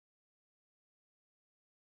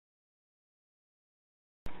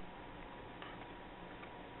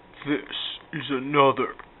This is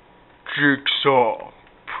another Jigsaw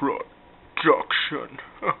production.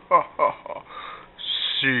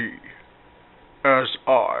 See as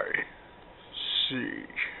I see.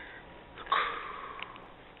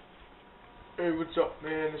 Hey, what's up,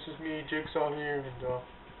 man? This is me, Jigsaw here, and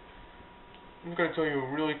I'm gonna tell you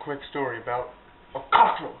a really quick story about a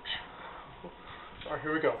cockroach. Alright,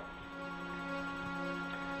 here we go.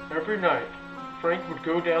 Every night, Frank would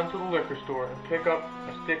go down to the liquor store and pick up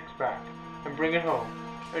a six-pack and bring it home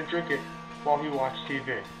and drink it while he watched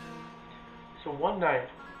TV. So one night,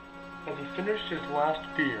 as he finished his last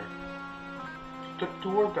beer, the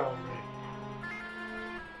doorbell rang.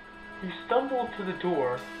 He stumbled to the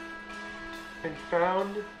door and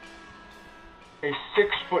found a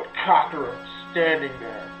 6-foot cockroach standing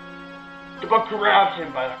there. The bug grabbed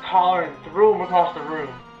him by the collar and threw him across the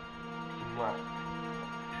room and left.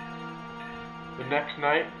 The next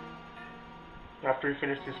night, after he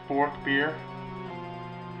finished his 4th beer,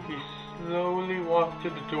 he slowly walked to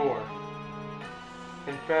the door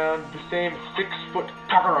and found the same 6-foot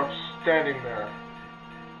cockroach standing there.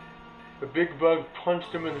 The big bug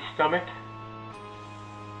punched him in the stomach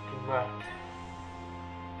and left.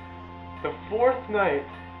 The 4th night,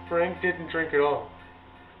 Frank didn't drink at all.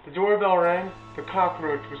 The doorbell rang, the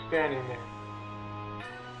cockroach was standing there.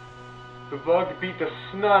 The bug beat the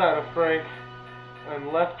snot out of Frank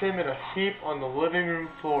and left him in a heap on the living room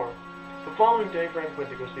floor. The following day, Frank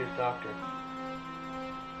went to go see his doctor.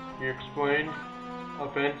 He explained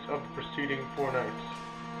events of the preceding 4 nights.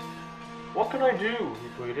 "What can I do?" he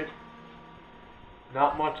pleaded.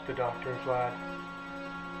 "Not much," the doctor replied.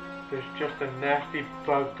 "There's just a nasty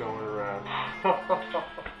bug going around."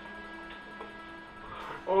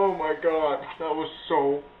 Oh my god, that was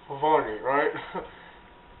so funny, right?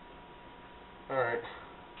 Alright.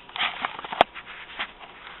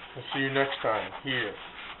 I'll see you next time here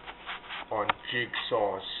on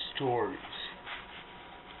Jigsaw Stories.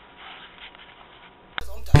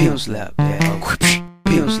 Peel slap, yeah.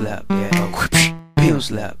 Peel slap, yeah. Peel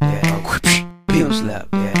slap, yeah. Peel slap,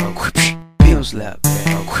 yeah. Peel slap,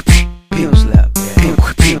 yeah. Peel slap,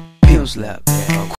 yeah. Peel slap.